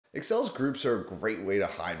Excel's groups are a great way to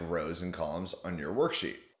hide rows and columns on your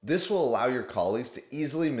worksheet. This will allow your colleagues to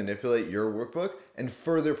easily manipulate your workbook and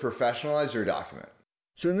further professionalize your document.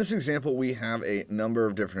 So in this example, we have a number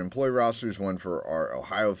of different employee rosters, one for our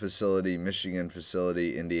Ohio facility, Michigan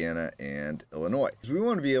facility, Indiana, and Illinois. So we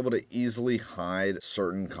want to be able to easily hide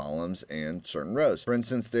certain columns and certain rows. For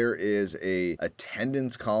instance, there is a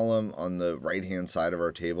attendance column on the right-hand side of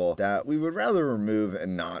our table that we would rather remove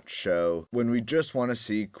and not show when we just want to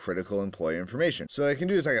see critical employee information. So what I can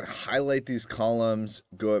do is I can highlight these columns,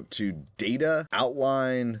 go up to Data,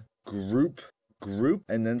 Outline, Group,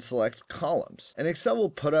 and then select columns. And Excel will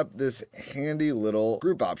put up this handy little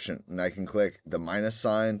group option, and I can click the minus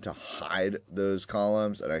sign to hide those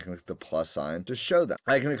columns, and I can click the plus sign to show them.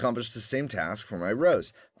 I can accomplish the same task for my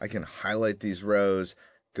rows. I can highlight these rows,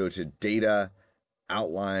 go to Data,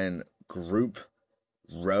 Outline, Group,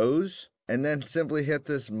 Rows, and then simply hit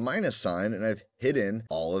this minus sign, and I've hidden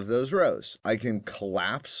all of those rows. I can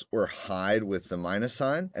collapse or hide with the minus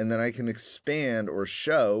sign, and then I can expand or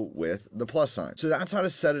show with the plus sign. So that's how to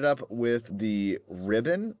set it up with the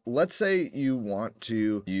ribbon. Let's say you want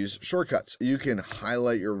to use shortcuts. You can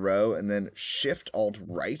highlight your row and then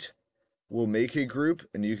Shift-Alt-Right will make a group,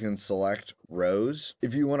 and you can select rows.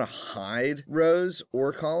 If you want to hide rows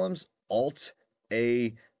or columns,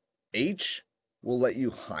 Alt-A-H will let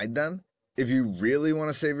you hide them. If you really want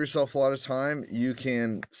to save yourself a lot of time, you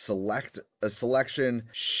can select a selection,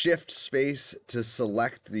 shift space to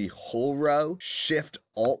select the whole row, shift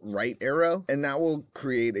alt right arrow, and that will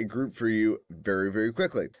create a group for you very, very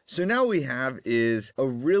quickly. So now what we have is a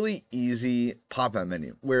really easy pop-up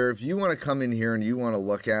menu where if you want to come in here and you want to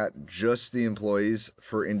look at just the employees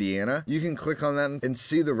for Indiana, you can click on them and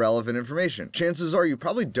see the relevant information. Chances are you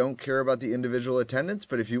probably don't care about the individual attendance,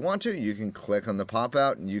 but if you want to, you can click on the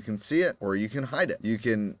pop-out and you can see it, or you can hide it. You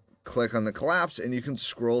can click on the collapse and you can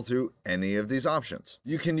scroll through any of these options.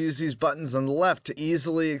 You can use these buttons on the left to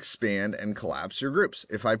easily expand and collapse your groups.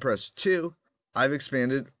 If I press 2, I've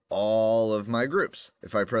expanded all of my groups.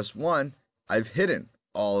 If I press 1, I've hidden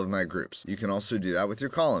all of my groups. You can also do that with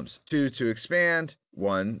your columns. 2 to expand,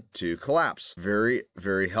 1 to collapse. Very,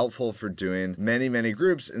 very helpful for doing many, many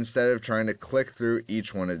groups instead of trying to click through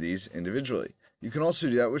each one of these individually. You can also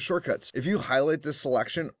do that with shortcuts. If you highlight this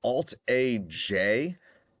selection, Alt-A-J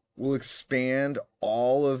will expand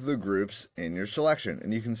all of the groups in your selection,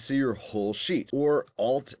 and you can see your whole sheet. Or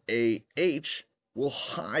Alt-A-H will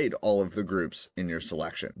hide all of the groups in your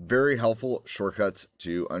selection. Very helpful shortcuts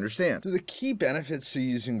to understand. So the key benefits to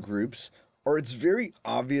using groups are it's very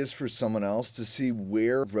obvious for someone else to see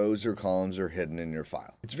where rows or columns are hidden in your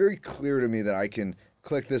file. It's very clear to me that I can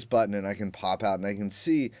click this button and I can pop out and I can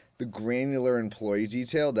see the granular employee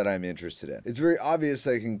detail that I'm interested in. It's very obvious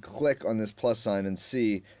that I can click on this plus sign and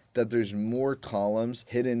see that there's more columns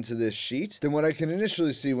hidden into this sheet than what I can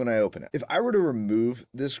initially see when I open it. If I were to remove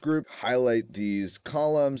this group, highlight these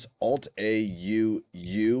columns,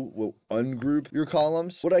 Alt-A-U-U will ungroup your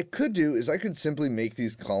columns. What I could do is I could simply make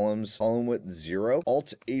these columns column width 0.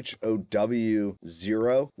 Alt-H-O-W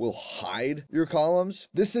 0 will hide your columns.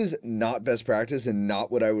 This is not best practice and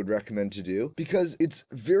not what I would recommend to do because it's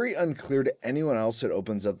very unclear to anyone else that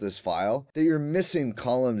opens up this file that you're missing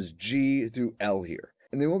columns G through L here.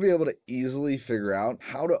 And they won't be able to easily figure out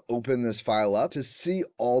how to open this file up to see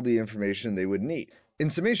all the information they would need. In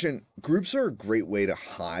summation, groups are a great way to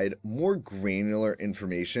hide more granular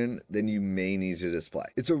information than you may need to display.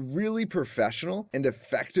 It's a really professional and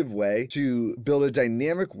effective way to build a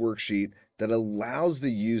dynamic worksheet that allows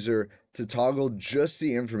the user to toggle just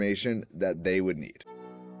the information that they would need.